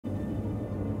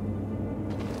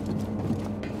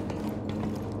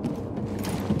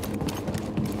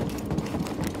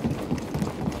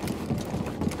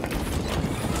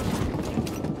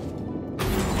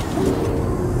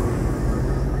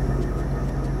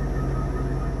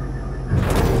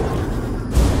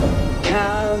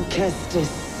Now,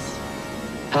 Kestis.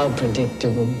 How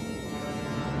predictable.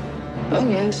 Oh,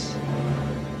 yes.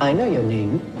 I know your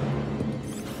name,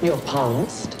 your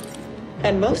past,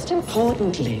 and most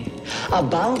importantly,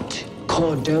 about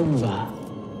Cordova.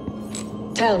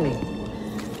 Tell me,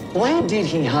 where did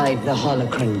he hide the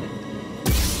holocron?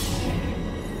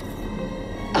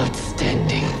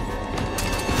 Outstanding.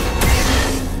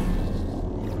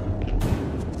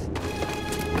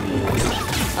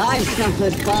 I've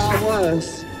suffered far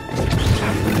worse.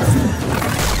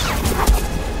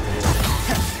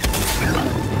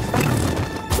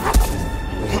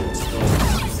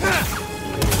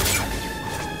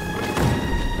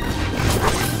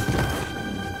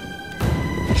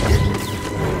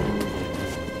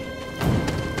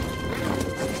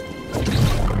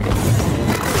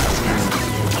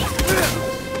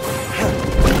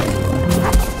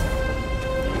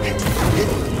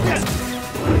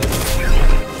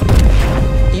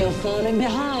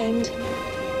 Behind.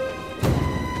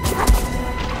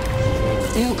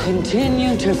 You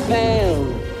continue to fail.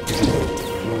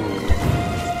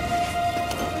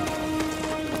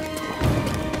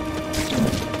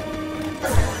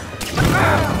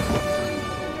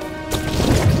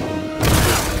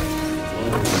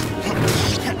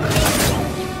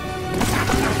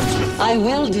 I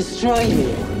will destroy you.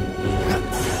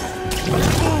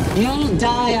 You'll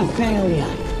die a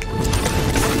failure.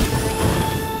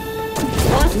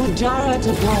 What would Jara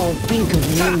Tapal think of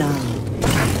you now?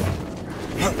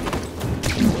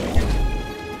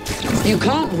 You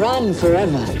can't run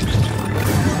forever.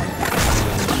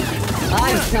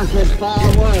 I've suffered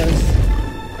far worse.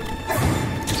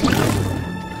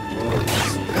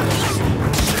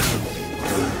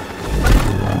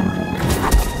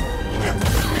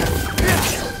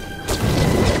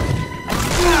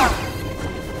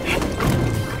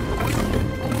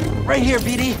 Right here,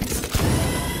 BD.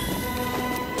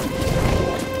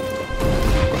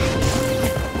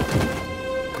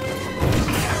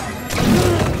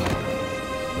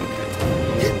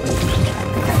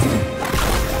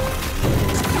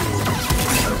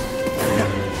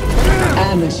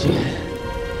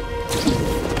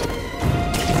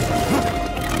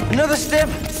 Another step.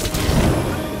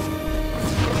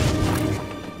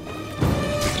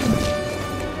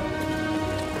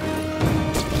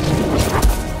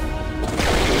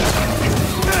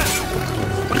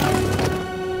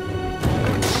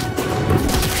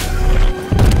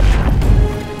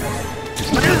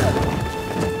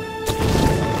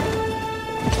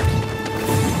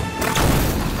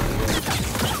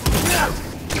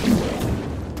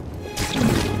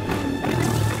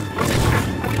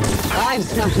 I've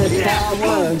suffered far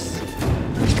worse.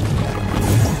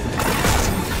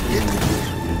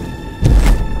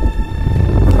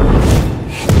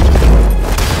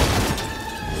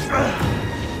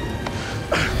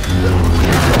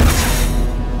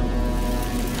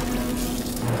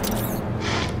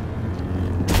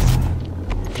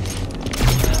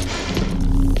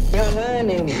 You're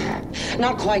learning.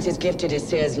 Not quite as gifted as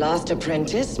Seer's last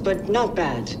apprentice, but not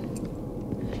bad.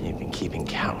 You've been keeping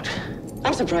count.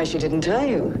 I'm surprised she didn't tell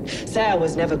you. Sarah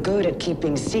was never good at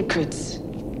keeping secrets.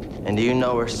 And you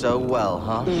know her so well,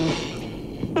 huh?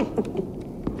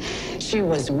 She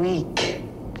was weak.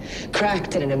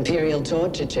 Cracked in an Imperial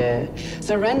torture chair.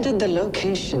 Surrendered the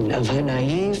location of her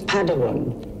naive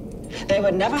Padawan. They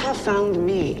would never have found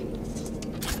me.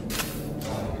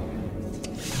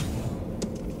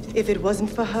 If it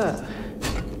wasn't for her,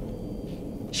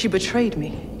 she betrayed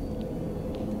me.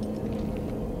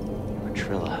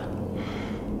 Trilla.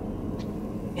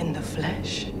 In the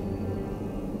flesh.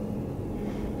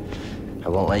 I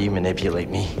won't let you manipulate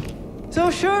me. So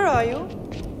sure are you?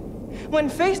 When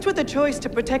faced with a choice to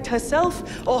protect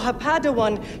herself or her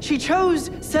Padawan, she chose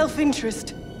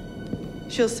self-interest.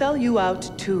 She'll sell you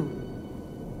out too.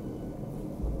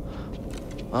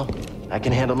 Well, I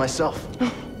can handle myself.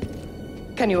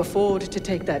 Can you afford to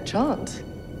take that chance?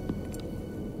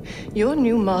 Your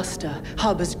new master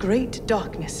harbors great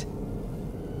darkness.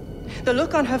 The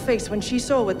look on her face when she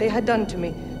saw what they had done to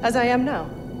me, as I am now.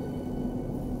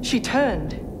 She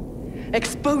turned,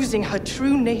 exposing her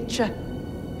true nature.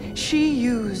 She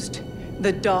used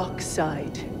the dark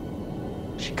side.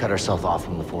 She cut herself off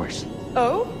from the Force.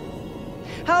 Oh?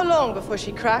 How long before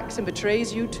she cracks and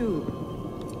betrays you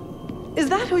too? Is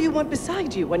that who you want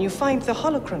beside you when you find the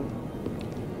holocron?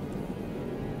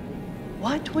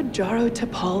 What would Jaro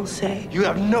Tapal say? You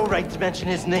have no right to mention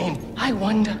his name. I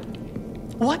wonder,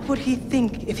 what would he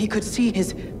think if he could see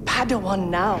his Padawan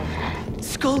now,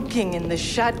 skulking in the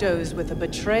shadows with a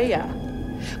betrayer,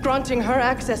 granting her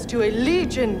access to a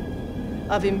legion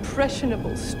of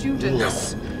impressionable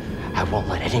students? No. I won't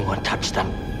let anyone touch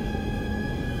them.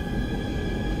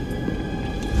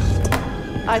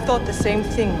 I thought the same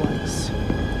thing once.